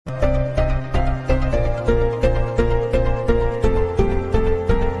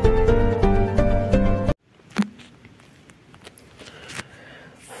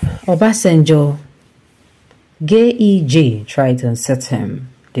Obasanjo, GEJ tried to unset him.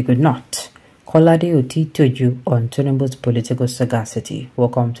 They could not. Kolade Oti told you on Tinubu's political sagacity.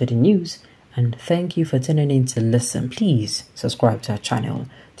 Welcome to the news and thank you for tuning in to listen. Please subscribe to our channel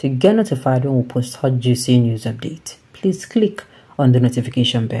to get notified when we post hot juicy news update. Please click on the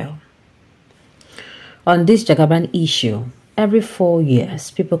notification bell. On this Jagaban issue, every 4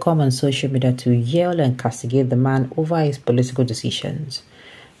 years, people come on social media to yell and castigate the man over his political decisions.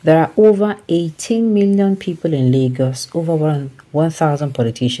 There are over 18 million people in Lagos, over 1,000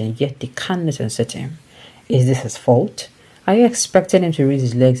 politicians, yet they cannot unset him. Is this his fault? Are you expecting him to raise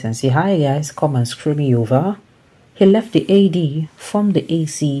his legs and say, "Hi guys, come and screw me over"? He left the AD, formed the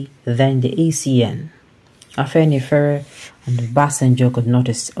AC, then the ACN. Afenifere and Obasanjo could not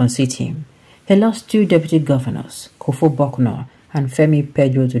unseat him. He lost 2 deputy governors, Kofo Bokno and Femi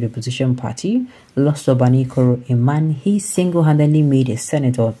Pedro to the opposition party, lost Obanikoro, a man he single-handedly made a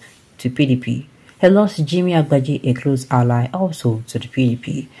senator to PDP. He lost Jimmy Agbaji, a close ally, also to the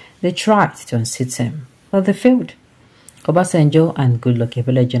PDP. They tried to unseat him, but they failed. Obasanjo and Goodluck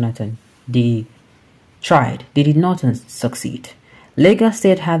Ebele Jonathan, they tried. They did not succeed. Lagos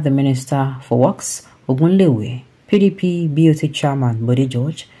State had the Minister for Works, Ogunlewe, PDP BOT Chairman Bode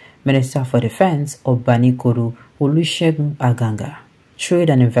George, Minister for Defense Obanikoro Olusegun Aganga, Trade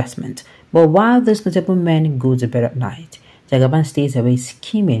and Investment. But while these notable men go to bed at night, Jagaban stays away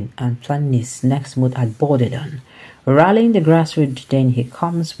scheming and planning his next move at Borderland. Rallying the grassroots, then he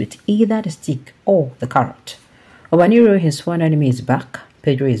comes with either the stick or the carrot. Obaniro, his sworn enemy, is back.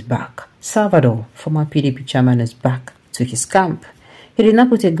 Pedro is back. Salvador, former PDP chairman, is back to his camp. He did not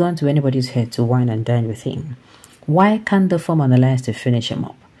put a gun to anybody's head to wine and dine with him. Why can't they form an alliance to finish him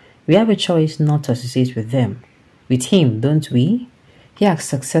up? We have a choice not to associate with them. With him, don't we? He has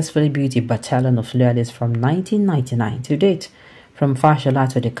successfully built a battalion of loyalists from 1999 to date, from Fashola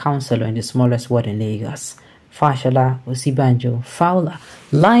to the councillor in the smallest ward in Lagos. Fashola, Osibanjo, Fowler,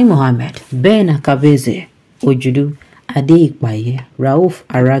 Lai Mohammed, Ben Akabeze, Ojudu, Ade Ikpaye, Rauf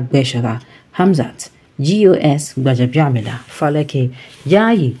Aragbeshala, Hamzat, GOS Gbajabiamila, Faleke,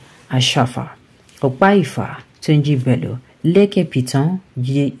 Yayi Ashafa, Okpaifa, Tunji Bello, Leke Piton,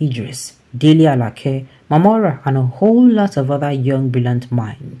 J. Idris, Deli Alake, Mamora, and a whole lot of other young brilliant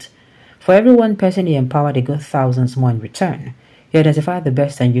minds. For every one person he empowered, he got thousands more in return. He identified the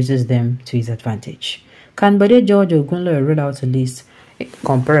best and uses them to his advantage. Can Bode George Ogunloye roll out a list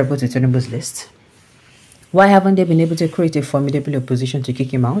comparable to Tinubu's list? Why haven't they been able to create a formidable opposition to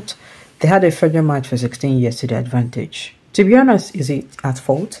kick him out? They had a federal match for 16 years to their advantage. To be honest, is it at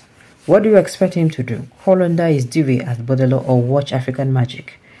fault? What do you expect him to do? Fall under his duvet at Bodelo or watch African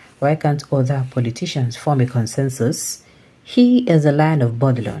magic? Why can't other politicians form a consensus? He is the lion of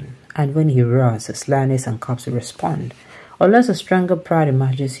Babylon, and when he roars, his lioness and cubs will respond. Unless a stronger pride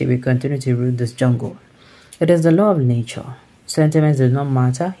emerges, he will continue to rule this jungle. It is the law of nature. Sentiments do not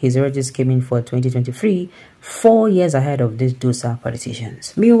matter. His already scheming for 2023, 4 years ahead of these docile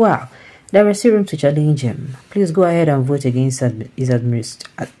politicians. Meanwhile, there is still room to challenge him. Please go ahead and vote against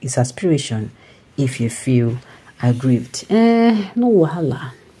his aspiration if you feel aggrieved. No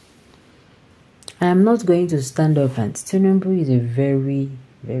wahala. I am not going to stand up, and Tinubu is a very,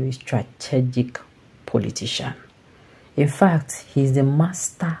 very strategic politician. In fact, he's the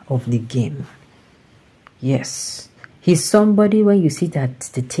master of the game. Yes, he's somebody when you sit at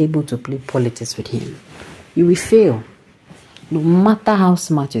the table to play politics with him, you will fail. No matter how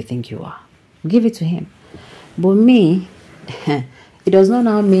smart you think you are, give it to him. But me, it does not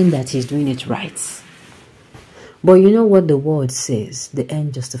now mean that he's doing it right. But you know what the word says, the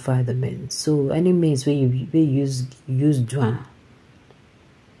end justify the means. So any means when you use dwan,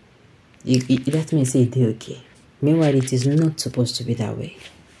 you let me say they okay. Meanwhile, it is not supposed to be that way.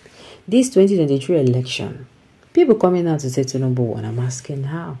 This 2023 election, people coming out to say to number one, I'm asking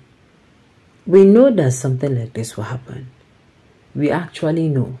how. We know that something like this will happen. We actually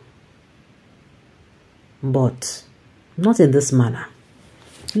know. But not in this manner.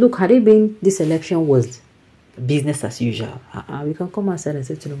 Look, had it been this election was business as usual, we can come outside and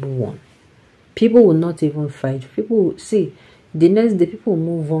say to number one. People will not even fight. People will see the next day, people will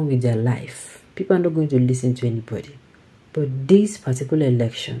move on with their life. People are not going to listen to anybody. But this particular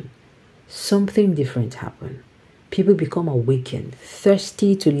election, something different happened. People become awakened,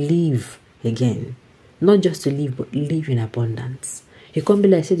 thirsty to live again. Not just to live, but live in abundance. You can't be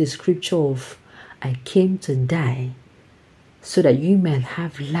like, say, the scripture of, I came to die so that you may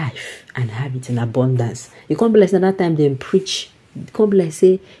have life and have it in abundance. You can't be like, another time they preach. You can't be like,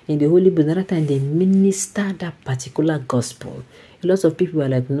 say, in the Holy Book, another time they minister that particular gospel. A lot of people are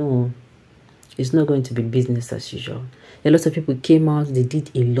like, no, It's not going to be business as usual. A lot of people came out, they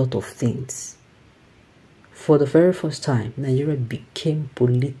did a lot of things. For the very first time, Nigeria became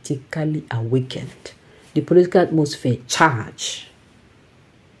politically awakened. The political atmosphere charged.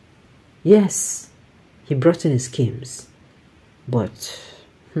 Yes, he brought in his schemes, but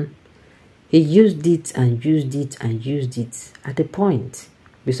he used it and used it and used it. At the point,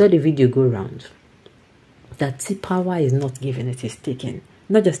 we saw the video go round, that power is not given, it is taken.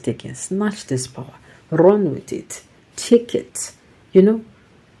 Not just taken, snatch this power, run with it, take it, you know.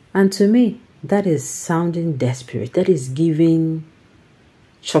 And to me, that is sounding desperate. That is giving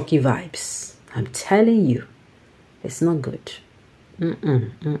Chucky vibes. I'm telling you, it's not good.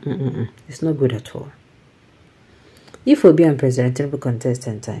 It's not good at all. If Obi and President Tinubu contest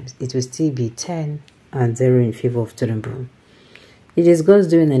 10 times, it will still be 10-0 in favor of Tinubu. It is God's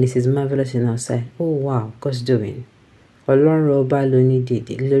doing and it is marvelous in our sight. Oh wow, God's doing. Ọlọ́run ọba ló ní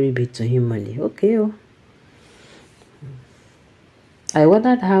dèdè, glory be to him only. Okay, oh. I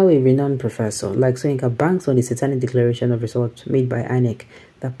wondered how a renowned professor like Soyinka banks on the satanic declaration of results made by INEC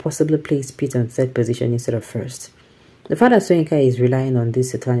that possibly placed Pete on third position instead of first. The fact that Soyinka is relying on this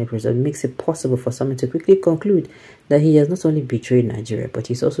satanic result makes it possible for someone to quickly conclude that he has not only betrayed Nigeria, but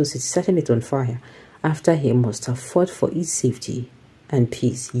he's also setting it on fire after he must have fought for its safety and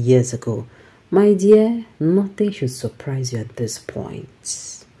peace years ago. My dear, nothing should surprise you at this point.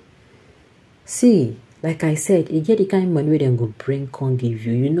 See, like I said, you get the kind of money where them go bring, can't give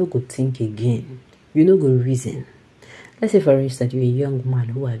you. You no go think again. You no go reason. Let's say, for instance, you're a young man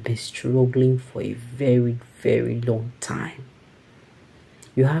who has been struggling for a very, very long time.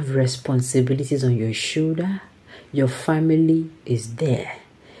 You have responsibilities on your shoulder. Your family is there.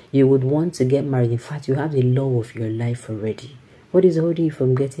 You would want to get married. In fact, you have the love of your life already. What is holding you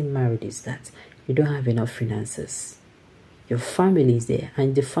from getting married is that you don't have enough finances. Your family is there,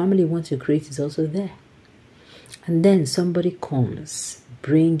 and the family you want to create is also there. And then somebody comes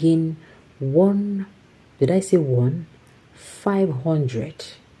bringing 500,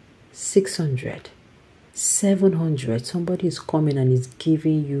 600, 700. Somebody is coming and is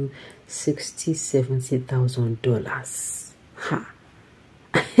giving you $60,000, $70,000. Ha!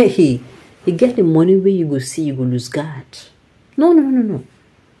 Hey, you get the money where you go see, you go lose God. No.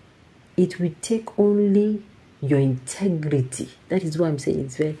 It will take only your integrity. That is why I'm saying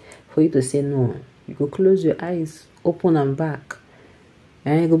it's very for you to say no. You go close your eyes, open and back,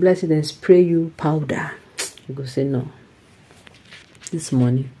 and you go bless it and spray you powder. You go say no. This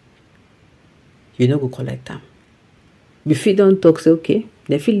money, you no go collect them. If you don't talk, say okay.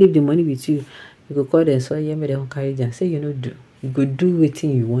 They feel leave the money with you. You go call them, so yeah, they don't carry them. Say you no do. You go do what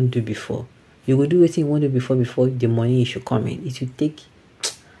you want to do before. You go do what you want to do before the money should come in. It will take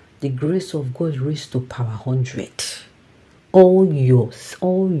the grace of God raised to power 100. All your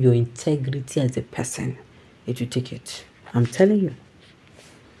integrity as a person, it will take it. I'm telling you.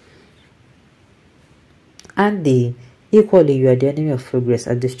 And equally, you are the enemy of progress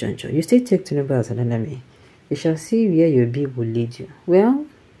at this juncture. You still take Tinubu as an enemy. You shall see where your being will lead you. Well,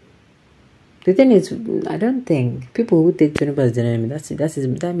 the thing is, I don't think people who take Tinubu as the enemy,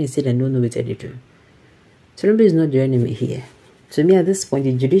 that means they don't know what they do. Tinubu is not the enemy here. To me, at this point,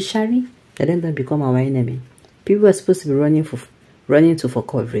 the judiciary, they don't become our enemy. People are supposed to be running for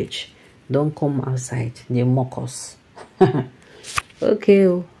coverage. Don't come outside. They mock us.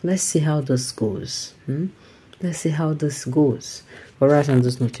 Okay, let's see how this goes. Let's see how this goes. Alright, on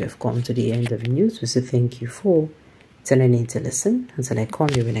this note, you have come to the end of the news. We say thank you for tuning in to listen. Until I come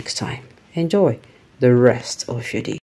here next time. Enjoy the rest of your day.